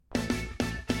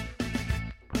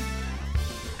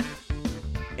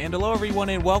And hello, everyone,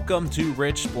 and welcome to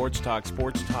Rich Sports Talk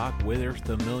with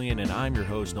the Million. And I'm your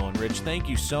host, Nolan Rich. Thank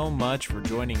you so much for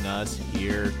joining us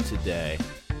here today.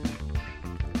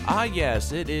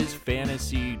 Yes, it is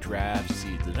fantasy draft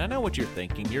season. I know what you're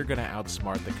thinking. You're going to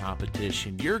outsmart the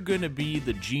competition. You're going to be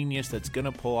the genius that's going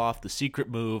to pull off the secret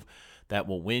move that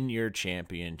will win your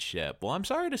championship. Well, I'm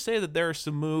sorry to say that there are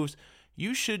some moves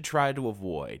you should try to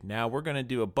avoid. Now, we're going to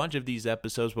do a bunch of these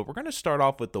episodes, but we're going to start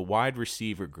off with the wide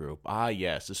receiver group.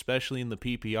 Yes, especially in the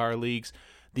PPR leagues.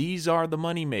 These are the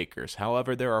money makers.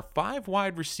 However, there are 5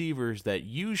 wide receivers that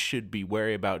you should be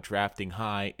wary about drafting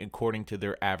high according to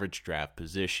their average draft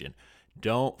position.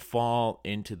 Don't fall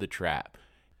into the trap.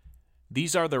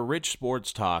 These are the Rich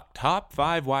Sports Talk top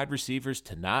 5 wide receivers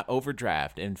to not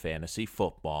overdraft in fantasy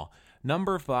football.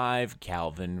 Number 5,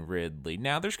 Calvin Ridley.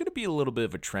 Now, there's going to be a little bit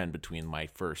of a trend between my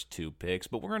first 2 picks,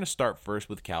 but we're going to start first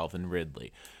with Calvin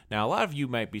Ridley. Now, a lot of you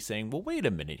might be saying, well, wait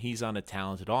a minute. He's on a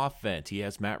talented offense. He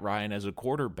has Matt Ryan as a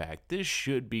quarterback. This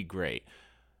should be great.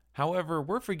 However,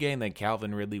 we're forgetting that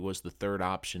Calvin Ridley was the third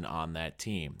option on that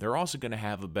team. They're also going to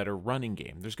have a better running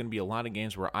game. There's going to be a lot of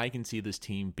games where I can see this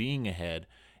team being ahead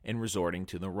and resorting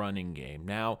to the running game.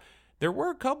 Now, there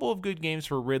were a couple of good games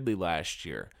for Ridley last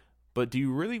year. But do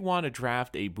you really want to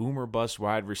draft a boom or bust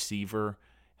wide receiver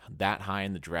that high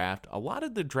in the draft? A lot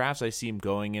of the drafts I see him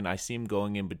going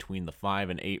in between the 5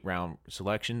 and 8 round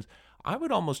selections. I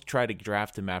would almost try to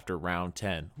draft him after round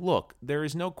 10. Look, there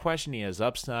is no question he has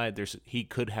upside. He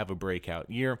could have a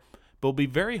breakout year, but it'll be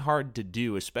very hard to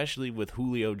do, especially with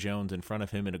Julio Jones in front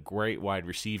of him in a great wide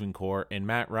receiving core and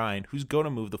Matt Ryan, who's going to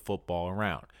move the football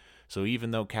around. So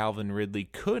even though Calvin Ridley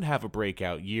could have a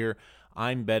breakout year,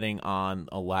 I'm betting on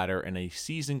a ladder and a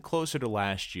season closer to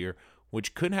last year,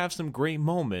 which could have some great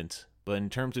moments, but in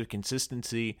terms of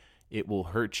consistency, it will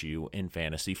hurt you in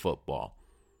fantasy football.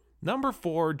 Number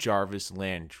 4, Jarvis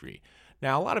Landry.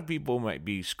 Now, a lot of people might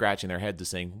be scratching their heads and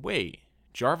saying, wait,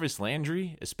 Jarvis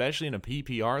Landry, especially in a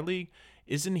PPR league,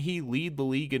 isn't he lead the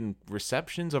league in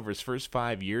receptions over his first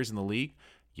 5 years in the league?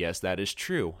 Yes, that is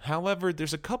true. However,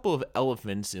 there's a couple of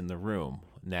elephants in the room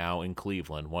now in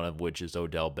Cleveland, one of which is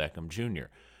Odell Beckham Jr.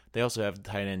 They also have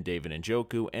tight end David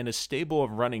Njoku and a stable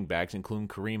of running backs, including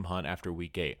Kareem Hunt after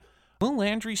Week 8. Will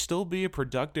Landry still be a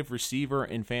productive receiver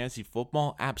in fantasy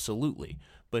football? Absolutely.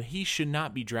 But he should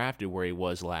not be drafted where he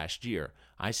was last year.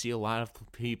 I see a lot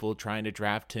of people trying to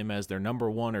draft him as their number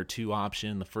 1 or 2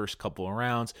 option in the first couple of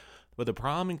rounds. But the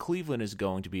problem in Cleveland is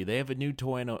going to be they have a new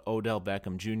toy in Odell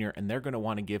Beckham Jr., and they're going to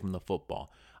want to give him the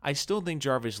football. I still think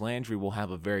Jarvis Landry will have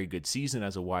a very good season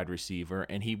as a wide receiver,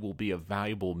 and he will be a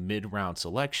valuable mid-round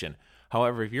selection.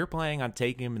 However, if you're planning on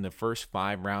taking him in the first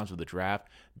 5 rounds of the draft,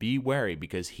 be wary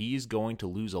because he's going to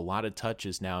lose a lot of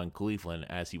touches now in Cleveland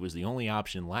as he was the only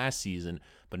option last season,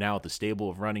 but now with the stable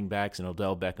of running backs and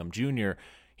Odell Beckham Jr.,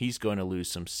 he's going to lose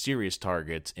some serious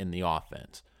targets in the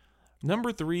offense.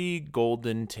 Number 3,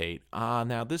 Golden Tate.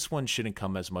 Now this one shouldn't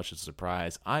come as much as a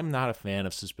surprise. I'm not a fan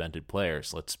of suspended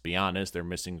players. Let's be honest, they're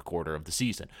missing a quarter of the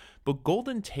season. But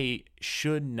Golden Tate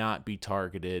should not be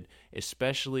targeted,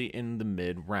 especially in the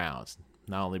mid-rounds.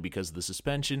 Not only because of the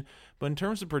suspension, but in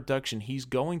terms of production, he's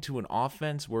going to an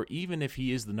offense where even if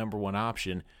he is the number 1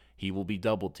 option, he will be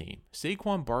double-teamed.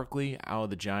 Saquon Barkley out of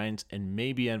the Giants and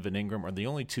maybe Evan Ingram are the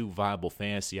only 2 viable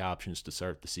fantasy options to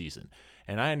start the season.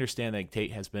 And I understand that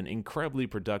Tate has been incredibly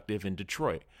productive in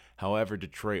Detroit. However,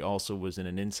 Detroit also was in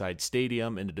an inside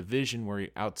stadium in a division where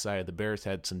outside of the Bears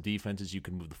had some defenses you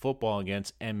can move the football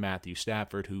against and Matthew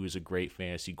Stafford, who is a great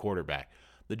fantasy quarterback.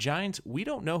 The Giants, we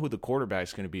don't know who the quarterback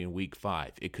is going to be in Week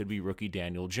 5. It could be rookie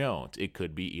Daniel Jones. It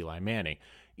could be Eli Manning.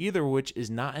 Either of which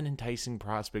is not an enticing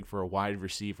prospect for a wide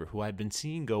receiver who I've been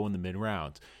seeing go in the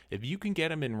mid-rounds. If you can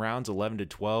get him in rounds 11 to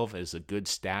 12 as a good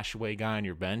stash away guy on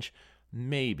your bench,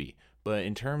 maybe. But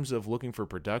in terms of looking for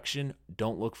production,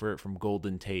 don't look for it from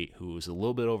Golden Tate, who is a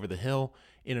little bit over the hill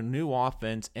in a new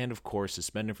offense and, of course,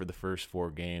 suspended for the first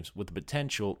 4 games with the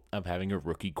potential of having a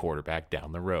rookie quarterback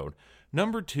down the road.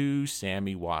 Number 2,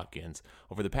 Sammy Watkins.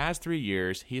 Over the past 3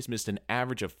 years, he has missed an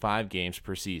average of 5 games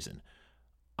per season.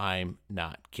 I'm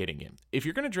not kidding him. If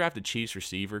you're going to draft a Chiefs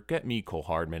receiver, get Mecole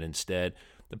Hardman instead.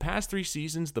 The past 3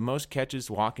 seasons, the most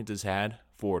catches Watkins has had,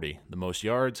 40. The most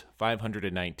yards,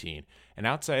 519. And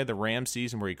outside of the Rams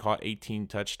season where he caught 18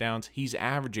 touchdowns, he's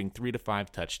averaging 3 to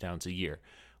 5 touchdowns a year.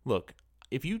 Look,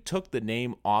 if you took the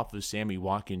name off of Sammy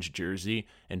Watkins' jersey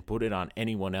and put it on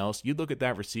anyone else, you'd look at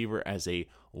that receiver as a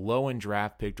low-end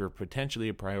draft pick or potentially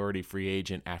a priority free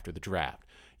agent after the draft.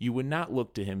 You would not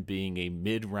look to him being a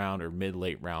mid-round or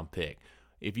mid-late round pick.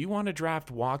 If you want to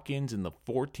draft Watkins in the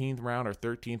 14th round or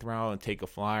 13th round and take a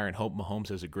flyer and hope Mahomes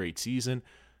has a great season,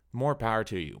 more power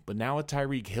to you. But now with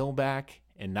Tyreek Hill back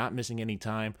and not missing any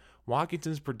time,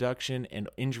 Watkinson's production and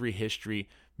injury history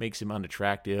makes him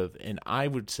unattractive, and I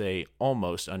would say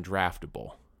almost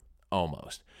undraftable.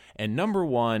 Almost. And number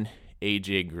 1,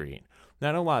 AJ Green.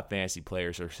 Now, a lot of fantasy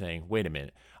players are saying, wait a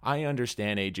minute, I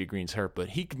understand AJ Green's hurt, but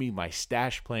he can be my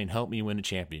stash play and help me win a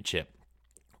championship.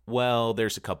 Well,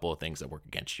 there's a couple of things that work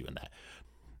against you in that.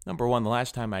 Number 1, the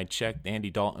last time I checked, Andy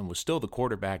Dalton was still the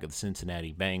quarterback of the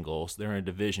Cincinnati Bengals. They're in a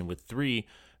division with 3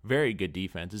 very good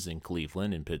defenses in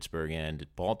Cleveland, in Pittsburgh, and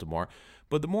Baltimore.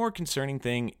 But the more concerning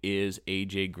thing is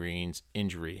AJ Green's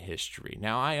injury history.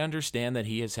 Now, I understand that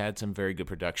he has had some very good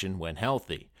production when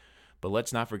healthy. But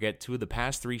let's not forget, 2 of the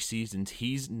past 3 seasons,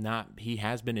 he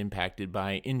has been impacted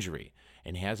by injury,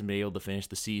 and he hasn't been able to finish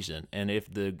the season. And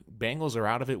if the Bengals are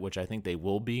out of it, which I think they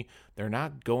will be, they're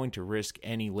not going to risk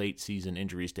any late season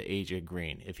injuries to AJ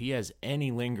Green. If he has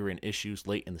any lingering issues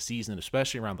late in the season,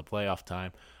 especially around the playoff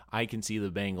time, I can see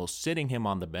the Bengals sitting him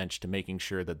on the bench to making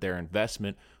sure that their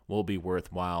investment will be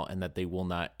worthwhile and that they will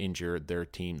not injure their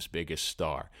team's biggest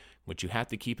star. What you have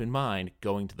to keep in mind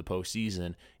going to the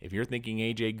postseason, if you're thinking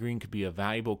AJ Green could be a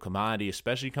valuable commodity,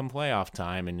 especially come playoff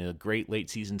time and a great late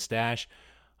season stash,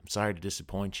 I'm sorry to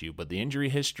disappoint you, but the injury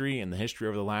history and the history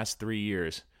over the last 3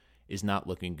 years is not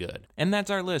looking good. And that's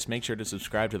our list. Make sure to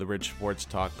subscribe to the Rich Sports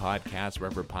Talk podcast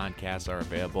wherever podcasts are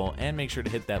available, and make sure to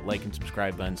hit that like and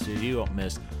subscribe button so you don't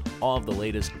miss all of the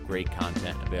latest great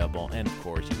content available. And of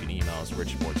course, you can email us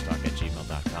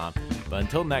richsportstalk@gmail.com. But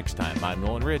until next time, I'm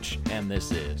Nolan Rich, and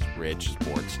this is Rich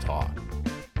Sports Talk.